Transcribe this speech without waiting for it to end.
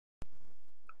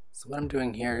So what I'm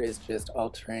doing here is just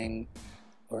altering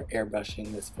or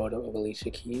airbrushing this photo of Alicia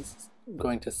Keys. I'm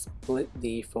going to split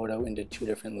the photo into two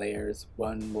different layers.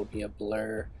 One will be a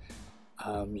blur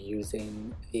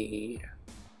using the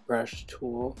brush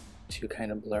tool to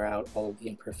kind of blur out all of the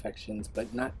imperfections,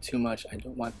 but not too much. I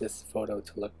don't want this photo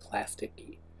to look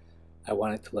plasticky. I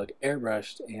want it to look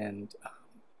airbrushed and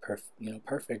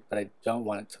perfect, but I don't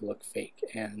want it to look fake.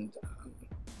 And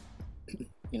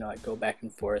I go back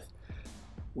and forth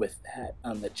with that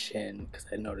on the chin because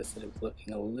I noticed that it was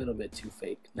looking a little bit too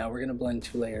fake. Now we're going to blend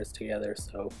two layers together,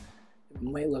 so it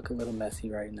might look a little messy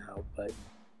right now, but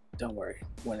don't worry.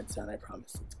 When it's done, I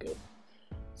promise it's good.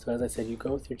 So as I said, you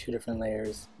go through two different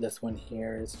layers. This one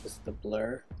here is just the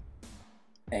blur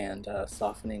and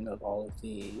softening of all of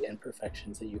the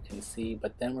imperfections that you can see,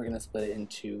 but then we're going to split it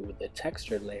into the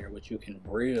textured layer, which you can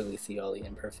really see all the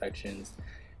imperfections,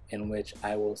 in which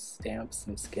I will stamp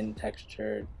some skin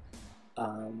textured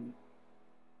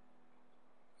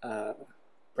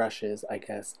brushes, I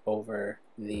guess, over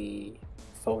the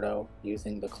photo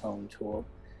using the clone tool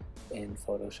in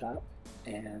Photoshop.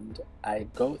 And I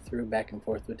go through back and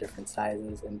forth with different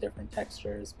sizes and different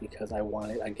textures because I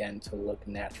want it again to look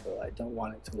natural. I don't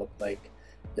want it to look like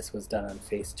this was done on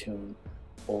Facetune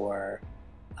or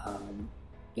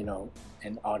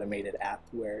an automated app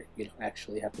where you don't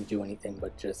actually have to do anything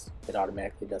but just it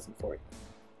automatically does it for you.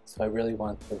 So I really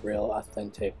want the real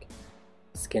authentic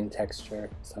skin texture.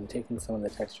 So I'm taking some of the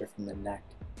texture from the neck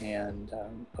and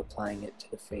applying it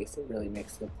to the face. It really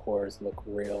makes the pores look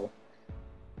real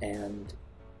and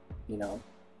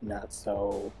not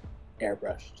so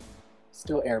airbrushed.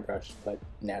 Still airbrushed, but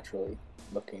naturally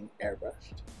looking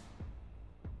airbrushed.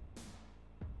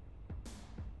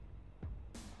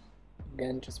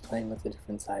 Again, just playing with the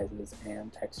different sizes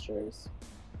and textures.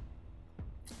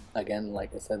 Again,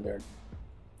 like I said, there are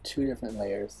two different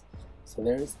layers. So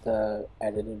there's the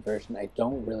edited version. I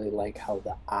don't really like how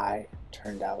the eye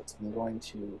turned out, so I'm going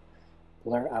to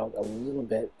blur out a little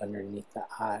bit underneath the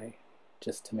eye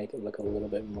just to make it look a little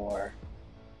bit more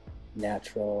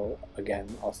natural. Again,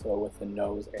 also with the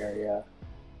nose area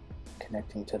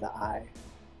connecting to the eye.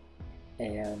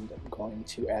 And I'm going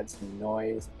to add some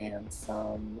noise and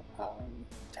some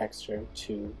texture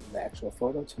to the actual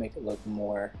photo to make it look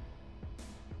more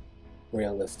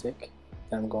realistic.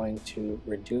 Then I'm going to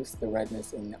reduce the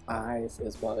redness in the eyes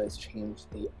as well as change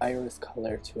the iris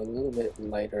color to a little bit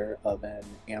lighter of an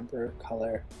amber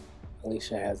color.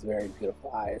 Alicia has very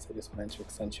beautiful eyes. I just wanted to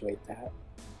accentuate that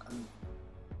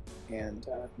and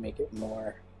make it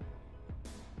more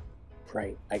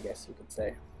bright, I guess you could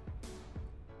say.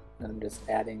 I'm just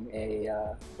adding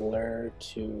a blur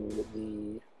to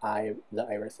the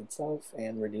iris itself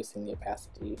and reducing the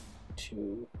opacity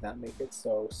to not make it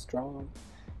so strong.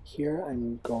 Here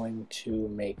I'm going to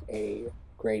make a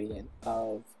gradient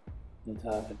of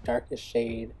the darkest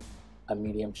shade, a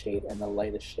medium shade, and the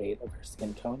lightest shade of her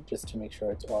skin tone just to make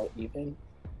sure it's all even.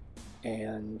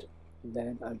 And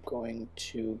then I'm going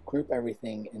to group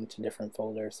everything into different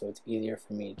folders so it's easier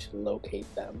for me to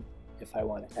locate them if I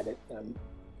want to edit them,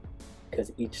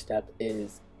 because each step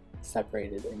is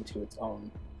separated into its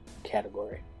own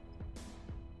category.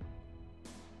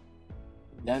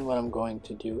 Then what I'm going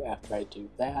to do after I do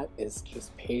that is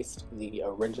just paste the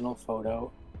original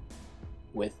photo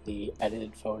with the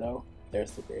edited photo.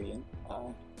 There's the gradient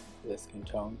for the skin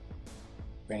tone,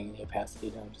 bringing the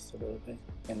opacity down just a little bit.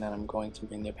 And then I'm going to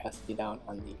bring the opacity down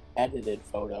on the edited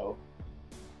photo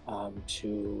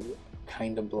to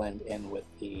kind of blend in with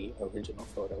the original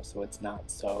photo so it's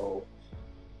not so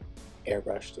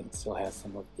airbrushed and still has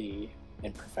some of the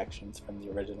imperfections from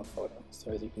the original photo.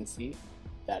 So as you can see,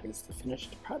 that is the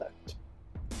finished product.